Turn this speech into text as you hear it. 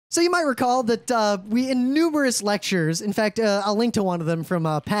So you might recall that we, in numerous lectures, in fact, I'll link to one of them from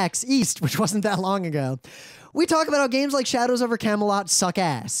PAX East, which wasn't that long ago, we talk about how games like Shadows over Camelot suck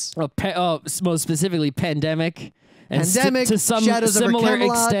ass. Most specifically, Pandemic. And Pandemic, to some Shadows over similar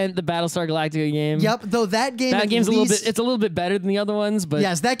Camelot. extent, the Battlestar Galactica game. Yep, though that game's it's a little bit better than the other ones, but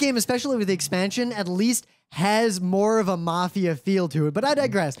yes, that game, especially with the expansion, at least has more of a mafia feel to it. But I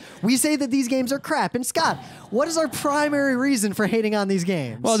digress. We say that these games are crap. And Scott, what is our primary reason for hating on these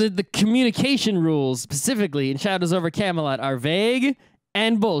games? Well, the communication rules, specifically in Shadows over Camelot, are vague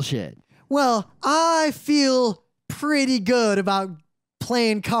and bullshit. Well, I feel pretty good about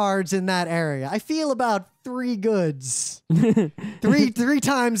playing cards in that area. I feel about 3 goods. three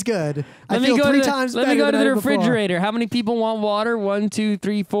times good. Let me go to the refrigerator. How many people want water? 1, 2,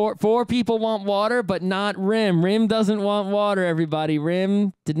 3, 4. 4 people want water, but not Rim. Rim doesn't want water, everybody.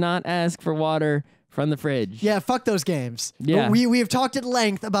 Rim did not ask for water from the fridge. Yeah, fuck those games. Yeah. We have talked at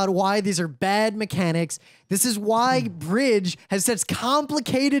length about why these are bad mechanics. This is why Bridge has such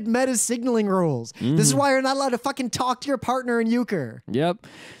complicated meta signaling rules. This is why you're not allowed to fucking talk to your partner in euchre. Yep.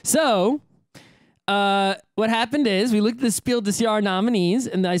 So, what happened is we looked at the Spiel des Jahres nominees,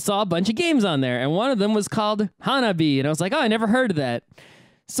 and I saw a bunch of games on there, and one of them was called Hanabi, and I was like, oh, I never heard of that.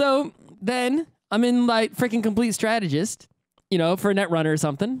 So then I'm in like freaking Complete Strategist, you know, for a Netrunner or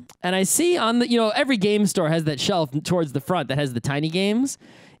something, and I see on the, you know, every game store has that shelf towards the front that has the tiny games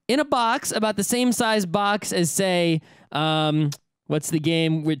in a box about the same size box as, say, what's the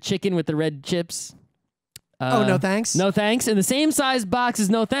game with chicken with the red chips? Oh, No Thanks? No Thanks. In the same size box as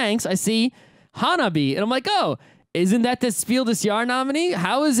No Thanks, I see Hanabi, and I'm like, oh, isn't that the Spiel des Jahres nominee?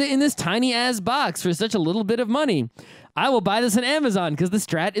 How is it in this tiny-ass box for such a little bit of money? I will buy this on Amazon because the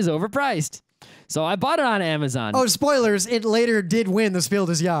strat is overpriced. So I bought it on Amazon. Oh, spoilers, it later did win the Spiel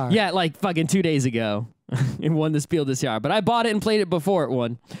des Jahres. Yeah, like fucking 2 days ago. It won the Spiel des Jahres. But I bought it and played it before it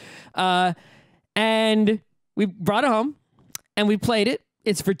won. And we brought it home, and we played it.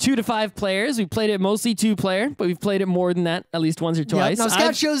 It's for 2 to 5 players. We played it mostly 2-player, but we've played it more than that, at least once or twice. Now,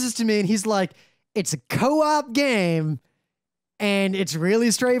 Scott shows this to me, and he's like, it's a co-op game, and it's really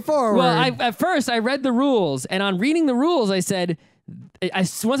straightforward. Well, at first, I read the rules, and on reading the rules, I said,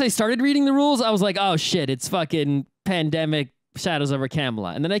 once I started reading the rules, I was like, oh, shit, it's fucking Pandemic Shadows over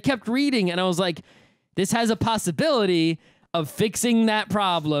Camelot. And then I kept reading, and I was like, this has a possibility of fixing that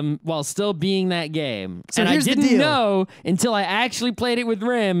problem while still being that game. So and here's I the didn't deal. know until I actually played it with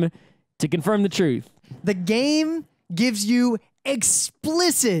Rim to confirm the truth. The game gives you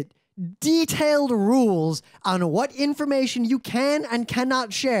explicit, detailed rules on what information you can and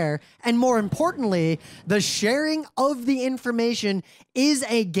cannot share, and more importantly, the sharing of the information is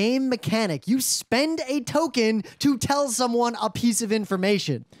a game mechanic. You spend a token to tell someone a piece of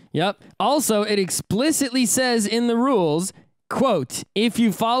information. Yep. Also, it explicitly says in the rules, quote, if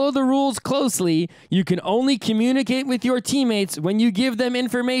you follow the rules closely, you can only communicate with your teammates when you give them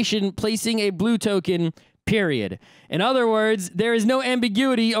information placing a blue token, period. In other words, there is no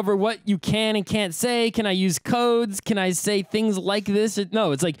ambiguity over what you can and can't say. Can I use codes? Can I say things like this?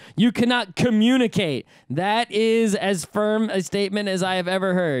 No, it's like you cannot communicate. That is as firm a statement as I have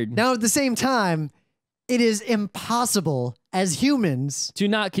ever heard. Now, at the same time, it is impossible as humans to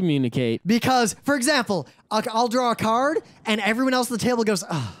not communicate. Because, for example, I'll draw a card and everyone else at the table goes,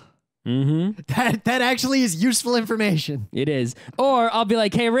 oh, that actually is useful information. It is. Or I'll be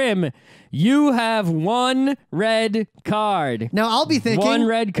like, hey, Rim, you have 1 red card. Now, I'll be thinking, 1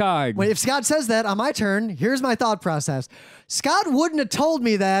 red card. Well, if Scott says that on my turn, here's my thought process. Scott wouldn't have told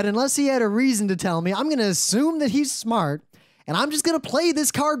me that unless he had a reason to tell me. I'm going to assume that he's smart, and I'm just going to play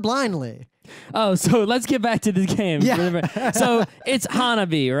this card blindly. Oh, so let's get back to the game. Yeah. So it's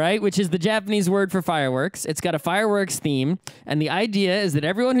Hanabi, right? Which is the Japanese word for fireworks. It's got a fireworks theme. And the idea is that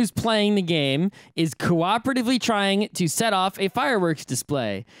everyone who's playing the game is cooperatively trying to set off a fireworks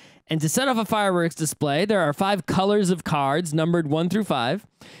display. And to set off a fireworks display, there are 5 colors of cards numbered 1 through 5.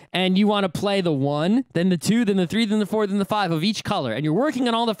 And you want to play the 1, then the 2, then the 3, then the 4, then the 5 of each color. And you're working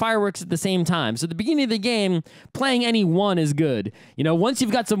on all the fireworks at the same time. So at the beginning of the game, playing any 1 is good. You know, once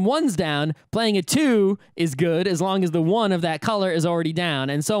you've got some 1s down, playing a 2 is good as long as the 1 of that color is already down,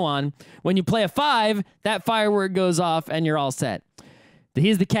 and so on. When you play a 5, that firework goes off and you're all set.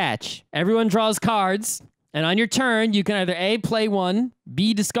 Here's the catch. Everyone draws cards. And on your turn, you can either A, play 1,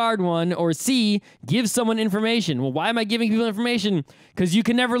 B, discard 1, or C, give someone information. Well, why am I giving people information? Because you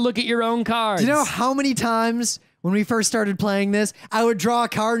can never look at your own cards. Do you know how many times when we first started playing this, I would draw a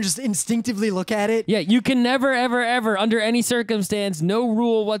card and just instinctively look at it? Yeah, you can never, ever, ever, under any circumstance, no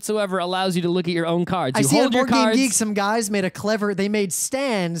rule whatsoever allows you to look at your own cards. I You see on hold your Board Game cards. Geek, some guys made they made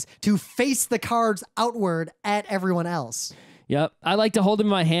stands to face the cards outward at everyone else. Yep. I like to hold them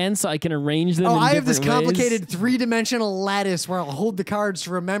in my hand so I can arrange them. Oh, in I have this different ways. complicated 3-dimensional lattice where I'll hold the cards to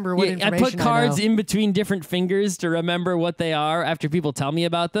remember what information I put cards know. in between different fingers to remember what they are after people tell me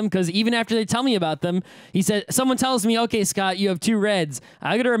about them. Because even after they tell me about them, someone tells me, okay, Scott, you have 2 reds.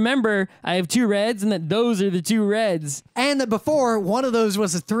 I got to remember I have 2 reds and that those are the 2 reds. And that before, one of those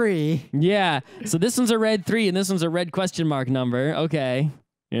was a 3. Yeah. So this one's a red 3 and this one's a red question mark number. Okay.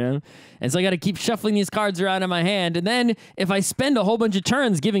 Yeah. And so I got to keep shuffling these cards around in my hand. And then if I spend a whole bunch of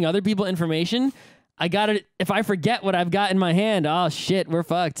turns giving other people information, if I forget what I've got in my hand, oh shit, we're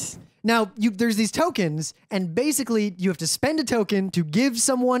fucked. Now, there's these tokens, and basically you have to spend a token to give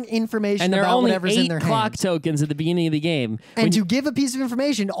someone information about whatever's in their hand. And there are only 8 clock tokens at the beginning of the game. And to give a piece of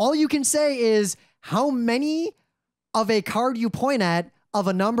information, all you can say is how many of a card you point at of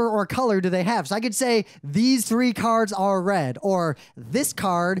a number or color do they have. So I could say these 3 cards are red, or this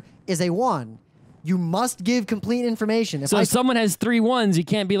card is a 1. You must give complete information. If someone has 3 1s, you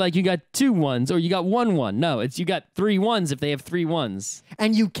can't be like, you got 2 1s or you got 1 1. No, you got 3 1s if they have 3 1s.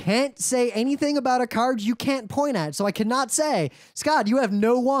 And you can't say anything about a card you can't point at. So I cannot say, Scott, you have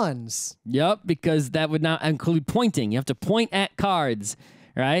no 1s. Yep, because that would not include pointing. You have to point at cards.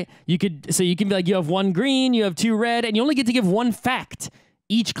 Right? You can be like, you have 1 green, you have 2 red, and you only get to give 1 fact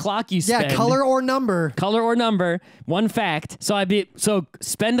each clock you spend. Yeah, color or number. Color or number, 1 fact. So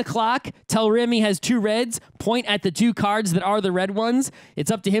spend a clock, tell Remy has 2 reds, point at the 2 cards that are the red ones.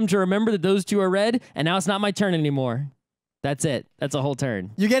 It's up to him to remember that those 2 are red, and now it's not my turn anymore. That's it. That's a whole turn.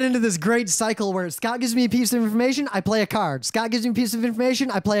 You get into this great cycle where Scott gives me a piece of information, I play a card. Scott gives me a piece of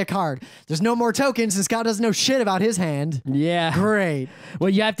information, I play a card. There's no more tokens, and Scott doesn't know shit about his hand. Yeah. Great.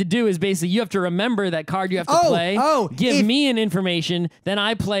 What you have to do is basically you have to remember that card you have to play. Give me an information, then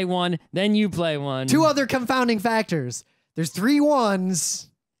I play 1, then you play 1. 2 other confounding factors. There's 3 1s,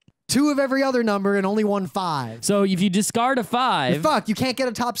 2 of every other number, and only 1 5. So if you discard a 5... You're fucked. You can't get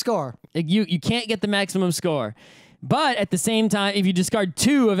a top score. You can't get the maximum score. But at the same time, if you discard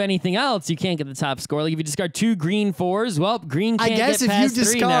 2 of anything else, you can't get the top score. Like if you discard 2 green 4s, well, green can't get past 3 now. I guess if you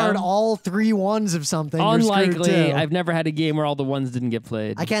discard all 3 1s of something, unlikely. You're screwed too. I've never had a game where all the 1s didn't get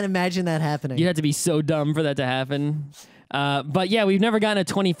played. I can't imagine that happening. You'd have to be so dumb for that to happen. But yeah, we've never gotten a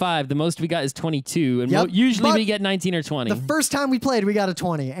 25. The most we got is 22. And usually we get 19 or 20. The first time we played, we got a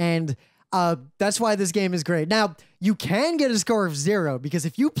 20. And that's why this game is great. Now, you can get a score of 0, because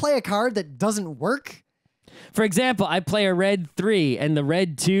if you play a card that doesn't work... For example, I play a red 3 and the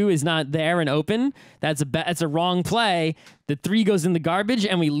red 2 is not there and open. That's a wrong play. The 3 goes in the garbage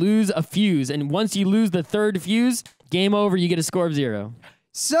and we lose a fuse. And once you lose the 3rd fuse, game over, you get a score of 0.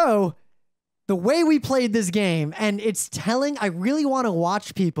 So, the way we played this game, and it's telling, I really want to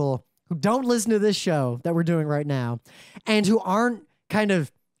watch people who don't listen to this show that we're doing right now and who aren't kind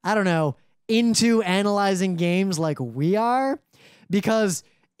of, I don't know, into analyzing games like we are, because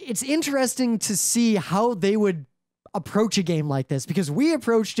it's interesting to see how they would approach a game like this, because we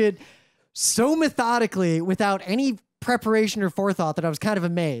approached it so methodically without any preparation or forethought that I was kind of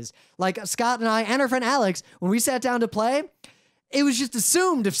amazed. Like Scott and I and our friend Alex, when we sat down to play, it was just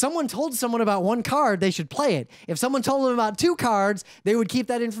assumed if someone told someone about 1 card, they should play it. If someone told them about 2 cards, they would keep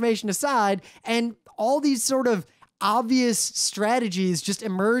that information aside. And all these sort of obvious strategies just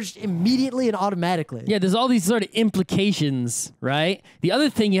emerged immediately and automatically. Yeah, there's all these sort of implications, right? The other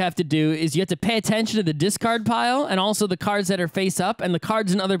thing you have to do is you have to pay attention to the discard pile and also the cards that are face up and the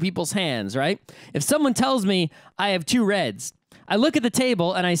cards in other people's hands, right? If someone tells me I have 2 reds, I look at the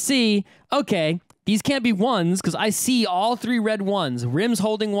table and I see, okay, these can't be 1s because I see all 3 red 1s. Rim's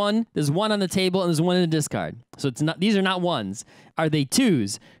holding 1, there's 1 on the table, and there's 1 in the discard. So it's not; these are not 1s. Are they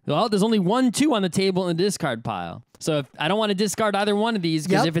 2s? Well, there's only 1 2 on the table in the discard pile. So if I don't want to discard either one of these,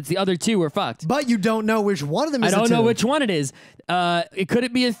 because if it's the other 2, we're fucked. But you don't know which one of them is I don't know which one it is. Could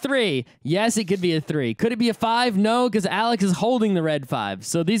it be a 3? Yes, it could be a 3. Could it be a 5? No, because Alex is holding the red 5.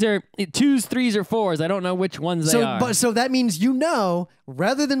 So these are 2s, 3s, or 4s. I don't know which ones they are. So that means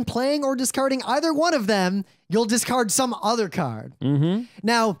rather than playing or discarding either one of them, you'll discard some other card. Mm-hmm.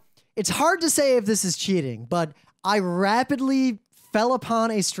 Now, it's hard to say if this is cheating, but I rapidly fell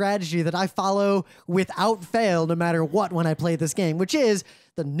upon a strategy that I follow without fail no matter what when I play this game, which is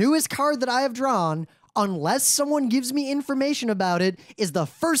the newest card that I have drawn, unless someone gives me information about it, is the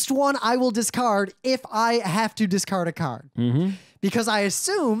first one I will discard if I have to discard a card. Mm-hmm. Because I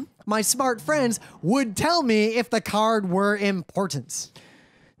assume my smart friends would tell me if the card were important.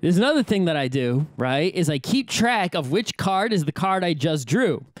 There's another thing that I do, right, is I keep track of which card is the card I just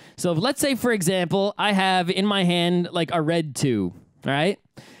drew. So let's say, for example, I have in my hand like a red 2, right?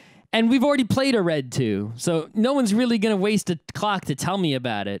 And we've already played a red 2, so no one's really going to waste a clock to tell me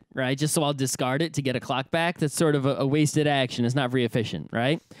about it, right? Just so I'll discard it to get a clock back. That's sort of a wasted action. It's not very efficient,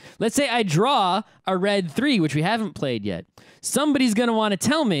 right? Let's say I draw a red 3, which we haven't played yet. Somebody's going to want to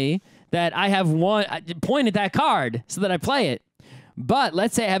tell me that I have one, point at that card so that I play it. But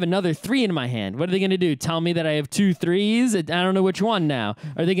let's say I have another 3 in my hand. What are they going to do? Tell me that I have 2 3s? I don't know which one now.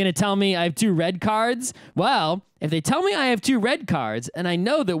 Are they going to tell me I have 2 red cards? Well, if they tell me I have 2 red cards, and I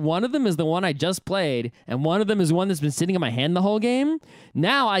know that one of them is the one I just played, and one of them is one that's been sitting in my hand the whole game,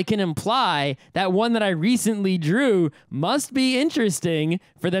 now I can imply that one that I recently drew must be interesting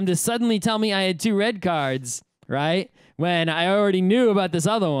for them to suddenly tell me I had 2 red cards, right? When I already knew about this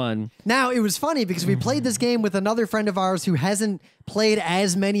other one. Now, it was funny because we played this game with another friend of ours who hasn't played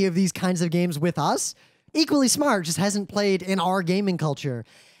as many of these kinds of games with us. Equally smart, just hasn't played in our gaming culture.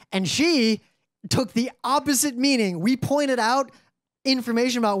 And she took the opposite meaning. We pointed out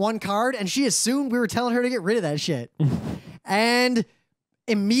information about one card, and she assumed we were telling her to get rid of that shit. And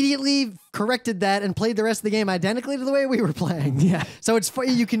immediately corrected that and played the rest of the game identically to the way we were playing. Yeah. So it's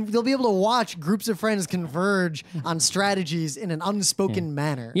funny, you'll be able to watch groups of friends converge on strategies in an unspoken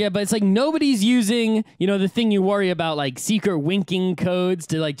manner. Yeah, but it's like nobody's using, the thing you worry about, like secret winking codes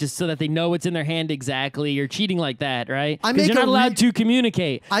to like just so that they know what's in their hand exactly. You're cheating like that, right? Because you're not allowed to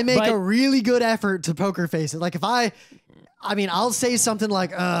communicate. I make a really good effort to poker face it. Like if I'll say something like,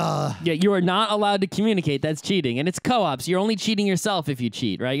 Yeah, you are not allowed to communicate. That's cheating. And it's co-ops. You're only cheating yourself if you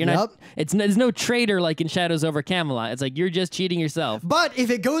cheat, right? You're not. There's no traitor like in Shadows over Camelot. It's like you're just cheating yourself. But if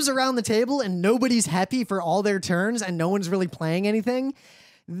it goes around the table and nobody's happy for all their turns and no one's really playing anything,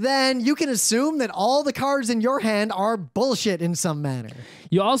 then you can assume that all the cards in your hand are bullshit in some manner.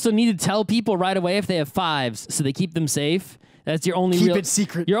 You also need to tell people right away if they have 5s so they keep them safe. That's your only Keep it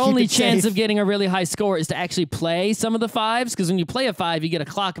secret. Your Keep only it chance safe. of getting a really high score is to actually play some of the 5s, because when you play a 5, you get a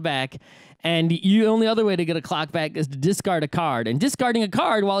clock back, and the only other way to get a clock back is to discard a card. And discarding a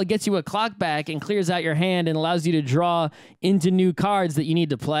card, while it gets you a clock back and clears out your hand and allows you to draw into new cards that you need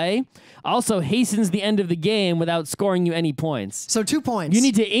to play, also hastens the end of the game without scoring you any points. So 2 points. You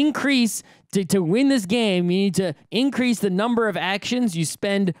need to increase, to win this game, you need to increase the number of actions you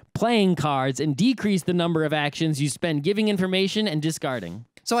spend playing cards and decrease the number of actions you spend giving information and discarding.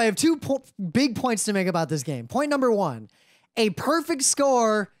 So I have 2 big points to make about this game. Point number 1, a perfect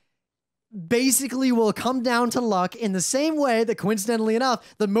score basically will come down to luck in the same way that, coincidentally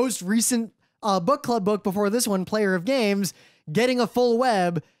enough, the most recent book club book before this one, Player of Games, getting a full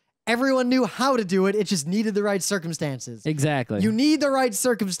web, everyone knew how to do it. It just needed the right circumstances. Exactly. You need the right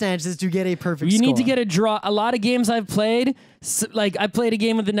circumstances to get a perfect You score. need to get a draw. A lot of games I've played, like I played a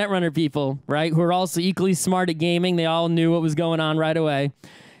game with the Netrunner people, right, who are also equally smart at gaming. They all knew what was going on right away.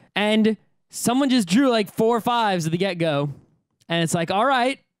 And someone just drew like 4 5s at the get-go. And it's like, all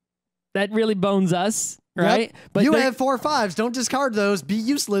right, that really bones us, right? Yep. But you have 4 5s. Don't discard those. Be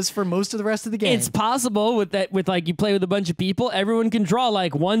useless for most of the rest of the game. It's possible with like you play with a bunch of people, everyone can draw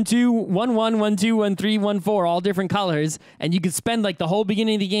like 1 2 1 1 1 2 1 3 1 4, all different colors, and you could spend like the whole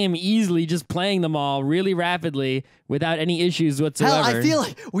beginning of the game easily just playing them all really rapidly without any issues whatsoever. Hell, I feel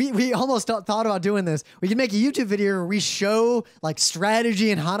like we almost thought about doing this. We could make a YouTube video where we show like strategy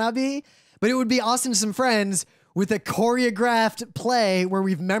in Hanabi, but it would be us and some friends with a choreographed play where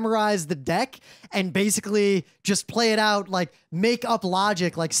we've memorized the deck and basically just play it out, like make up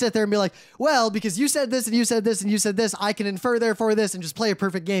logic, like sit there and be like, well, because you said this and you said this and you said this, I can infer therefore this, and just play a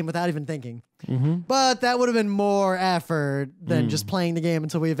perfect game without even thinking. But that would have been more effort than just playing the game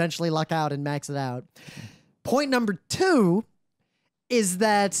until we eventually luck out and max it out. Point number 2 is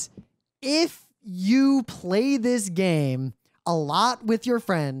that if you play this game a lot with your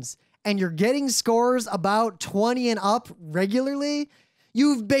friends and you're getting scores about 20 and up regularly,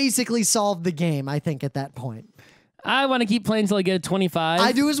 you've basically solved the game, I think, at that point. I want to keep playing until I get a 25.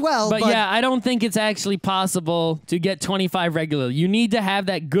 I do as well. But yeah, I don't think it's actually possible to get 25 regularly. You need to have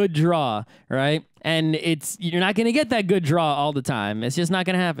that good draw, right? And you're not going to get that good draw all the time. It's just not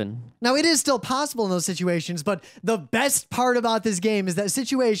going to happen. Now, it is still possible in those situations, but the best part about this game is that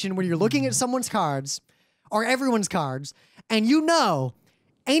situation when you're looking at someone's cards, or everyone's cards, and you know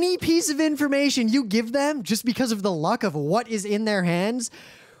any piece of information you give them just because of the luck of what is in their hands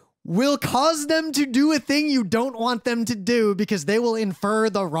will cause them to do a thing you don't want them to do because they will infer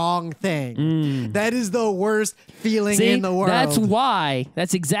the wrong thing. That is the worst feeling in the world.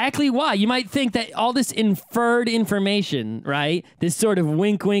 That's exactly why. You might think that all this inferred information, right, this sort of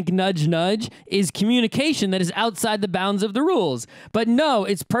wink, wink, nudge, nudge, is communication that is outside the bounds of the rules. But no,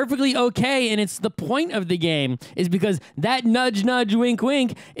 it's perfectly okay, and it's the point of the game, is because that nudge, nudge, wink,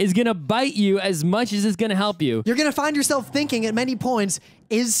 wink is going to bite you as much as it's going to help you. You're going to find yourself thinking at many points,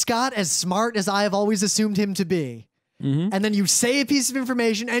 is Scott as smart as I have always assumed him to be? And then you say a piece of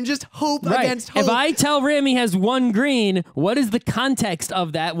information and just hope against hope. If I tell Rim he has 1 green, what is the context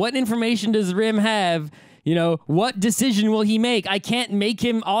of that? What information does Rim have? You know, what decision will he make? I can't make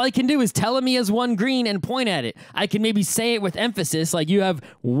him. All I can do is tell him he has 1 green and point at it. I can maybe say it with emphasis, like you have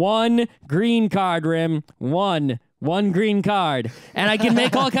 1 green card, Rim. One green card. And I can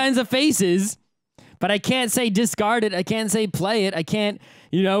make all kinds of faces, but I can't say discard it. I can't say play it. I can't,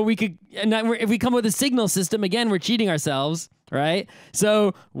 you know, we could, and if we come with a signal system, again, we're cheating ourselves, right?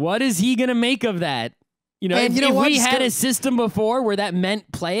 So what is he going to make of that? You know, if we had a system before where that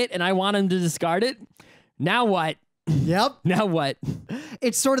meant play it and I want him to discard it, now what? Yep. Now what?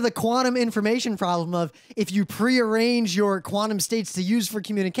 It's sort of the quantum information problem of if you prearrange your quantum states to use for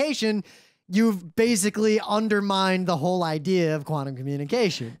communication, you've basically undermined the whole idea of quantum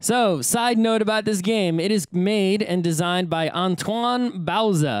communication. So, side note about this game, it is made and designed by Antoine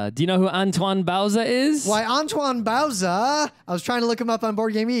Bauza. Do you know who Antoine Bauza is? Why, Antoine Bauza, I was trying to look him up on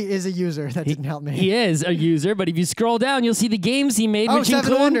Board Game Geek, is a user. That didn't help me. He is a user, but if you scroll down, you'll see the games he made, which Seven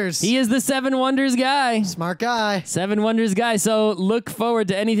include... Wonders. He is the 7 Wonders guy. Smart guy. 7 Wonders guy. So, look forward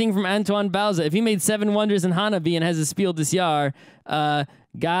to anything from Antoine Bauza. If he made 7 Wonders in Hanabi and has a Spiel des Jahres,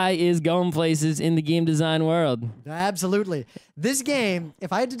 guy is going places in the game design world. Absolutely. This game,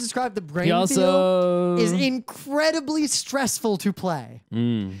 if I had to describe the brain feel, is incredibly stressful to play.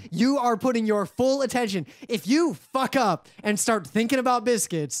 You are putting your full attention. If you fuck up and start thinking about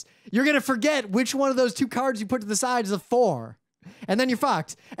biscuits, you're going to forget which one of those 2 cards you put to the side is a 4. And then you're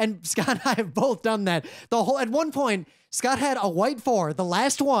fucked. And Scott and I have both done that. At one point, Scott had a white 4, the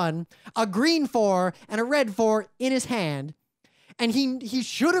last one, a green 4, and a red 4 in his hand. And he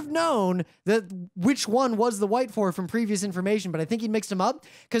should have known that which one was the white 4 from previous information, but I think he mixed them up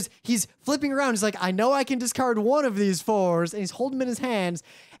because he's flipping around. He's like, I know I can discard one of these 4s, and he's holding them in his hands.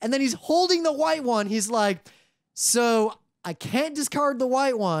 And then he's holding the white one. He's like, so I can't discard the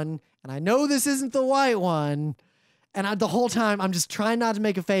white one, and I know this isn't the white one. And the whole time, I'm just trying not to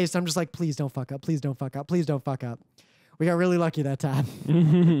make a face. I'm just like, please don't fuck up. Please don't fuck up. Please don't fuck up. We got really lucky that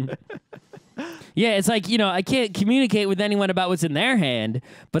time. Yeah, it's like, you know, I can't communicate with anyone about what's in their hand,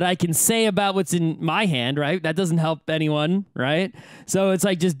 but I can say about what's in my hand, right? That doesn't help anyone, right? So it's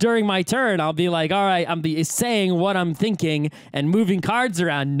like just during my turn, I'll be like, all right, I'm saying what I'm thinking and moving cards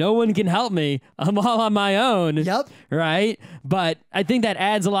around. No one can help me. I'm all on my own. Yep. Right? But I think that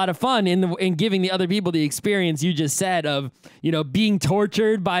adds a lot of fun in giving the other people the experience you just said of, you know, being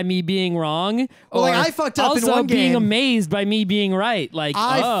tortured by me being wrong. Well, like I fucked up in one game. Also being amazed by me being right. Like,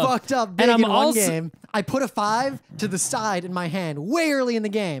 I fucked up big in one game. I put a 5 to the side in my hand way early in the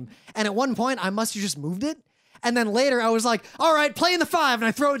game. And at one point, I must have just moved it. And then later, I was like, all right, play in the 5. And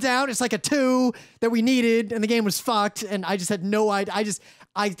I throw it down. It's like a 2 that we needed. And the game was fucked. And I just had no idea.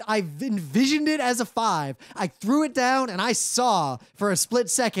 I envisioned it as a 5. I threw it down and I saw for a split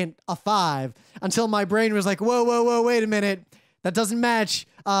second a 5 until my brain was like, whoa, whoa, whoa, wait a minute. That doesn't match.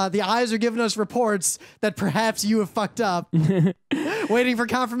 The eyes are giving us reports that perhaps you have fucked up. Waiting for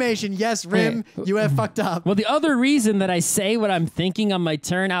confirmation. Yes, Rim, you have fucked up. Well, the other reason that I say what I'm thinking on my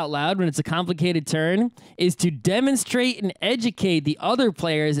turn out loud when it's a complicated turn is to demonstrate and educate the other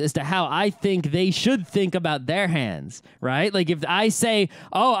players as to how I think they should think about their hands, right? Like if I say,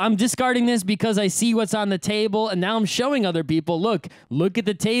 oh, I'm discarding this because I see what's on the table, and now I'm showing other people, look at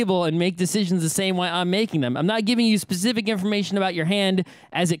the table and make decisions the same way I'm making them. I'm not giving you specific information about your hand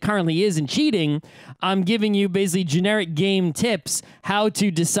as it currently is in cheating. I'm giving you basically generic game tips how to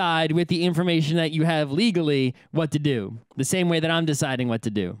decide with the information that you have legally what to do, the same way that I'm deciding what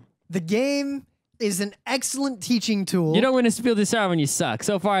to do. The game is an excellent teaching tool. You don't win a Spiel des Jahres when you suck.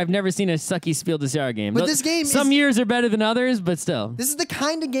 So far, I've never seen a sucky Spiel des Jahres game. But this game some years are better than others, but still. This is the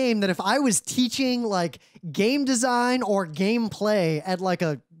kind of game that if I was teaching like game design or gameplay at like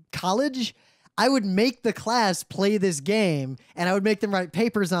a college, I would make the class play this game, and I would make them write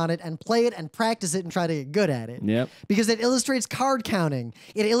papers on it and play it and practice it and try to get good at it. Yep. Because it illustrates card counting.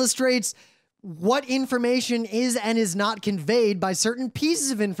 It illustrates what information is and is not conveyed by certain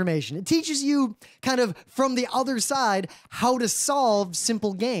pieces of information. It teaches you kind of from the other side how to solve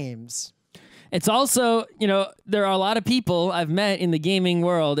simple games. It's also, you know, there are a lot of people I've met in the gaming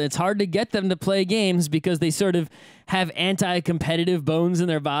world. It's hard to get them to play games because they sort of have anti-competitive bones in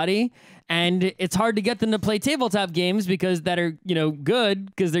their body. And it's hard to get them to play tabletop games because that are, you know, good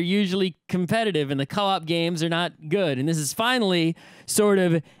because they're usually competitive and the co-op games are not good. And this is finally sort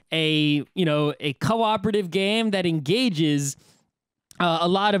of a, you know, a cooperative game that engages a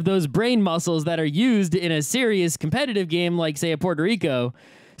lot of those brain muscles that are used in a serious competitive game like, say, a Puerto Rico.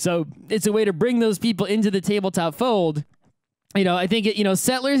 So it's a way to bring those people into the tabletop fold I think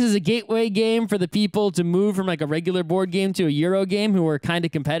Settlers is a gateway game for the people to move from like a regular board game to a Euro game who are kind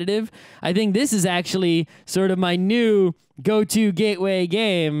of competitive. I think this is actually sort of my new go-to gateway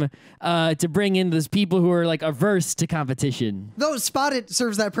game to bring in those people who are like averse to competition. Though Spotted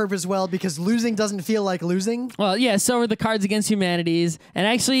serves that purpose well because losing doesn't feel like losing. Well, yeah, so are the Cards Against Humanities, and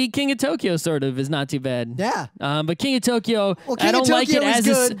actually King of Tokyo sort of is not too bad. Yeah. But King of Tokyo, I don't like it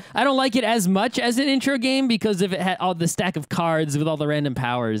as I don't like it as much as an intro game because if it had all the stack of cards with all the random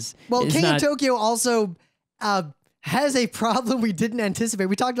powers. Well, King of Tokyo also has a problem we didn't anticipate.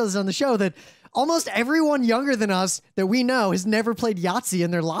 We talked about this on the show that almost everyone younger than us that we know has never played Yahtzee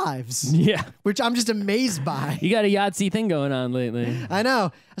in their lives. Yeah. Which I'm just amazed by. You got a Yahtzee thing going on lately. I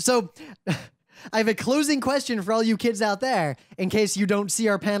know. So I have a closing question for all you kids out there in case you don't see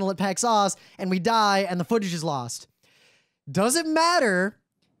our panel at PAX Aus and we die and the footage is lost. Does it matter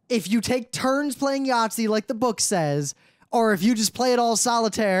if you take turns playing Yahtzee like the book says, or if you just play it all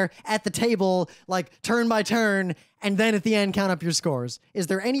solitaire at the table, like turn by turn, and then at the end count up your scores? Is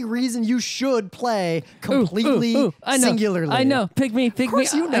there any reason you should play completely singularly? I know. Pick me. Pick me. Of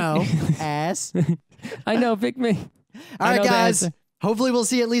course you know, ass. I know. Pick me. All right, guys. Hopefully we'll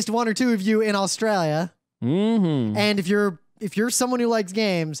see at least one or two of you in Australia. Mm-hmm. And if you're someone who likes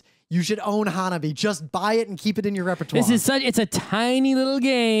games, you should own Hanabi. Just buy it and keep it in your repertoire. It's a tiny little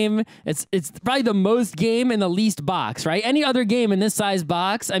game. It's probably the most game in the least box, right? Any other game in this size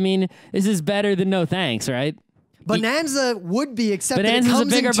box, I mean, this is better than no thanks, right? Bonanza would be, except that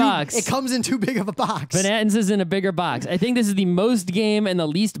it comes in too big of a box. Bonanza's in a bigger box. I think this is the most game in the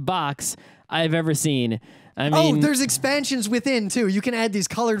least box I've ever seen. I mean, there's expansions within too. You can add these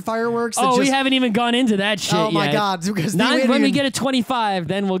colored fireworks. We haven't even gone into that shit yet. Oh my god! Because when we get a 25,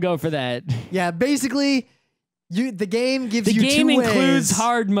 then we'll go for that. Yeah, basically, the game gives you 2 ways. The game includes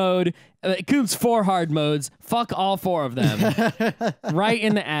hard mode. It includes 4 hard modes. Fuck all 4 of them. Right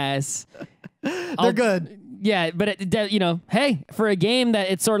in the ass. They're good. Yeah, but hey, for a game that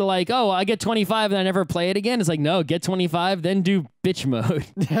it's sort of like, I get 25 and I never play it again. It's like, no, get 25, then do bitch mode.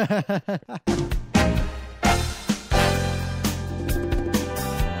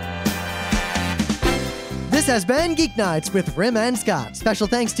 This has been Geek Nights with Rim and Scott. Special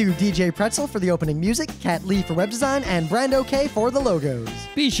thanks to DJ Pretzel for the opening music, Kat Lee for web design, and Brando K for the logos.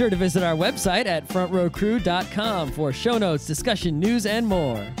 Be sure to visit our website at frontrowcrew.com for show notes, discussion, news, and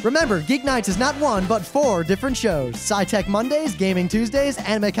more. Remember, Geek Nights is not 1, but 4 different shows. Sci-Tech Mondays, Gaming Tuesdays,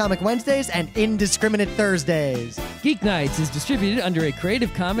 Anime Comic Wednesdays, and Indiscriminate Thursdays. Geek Nights is distributed under a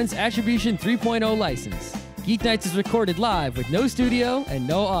Creative Commons Attribution 3.0 license. Geek Nights is recorded live with no studio and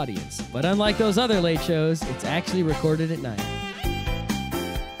no audience. But unlike those other late shows, it's actually recorded at night.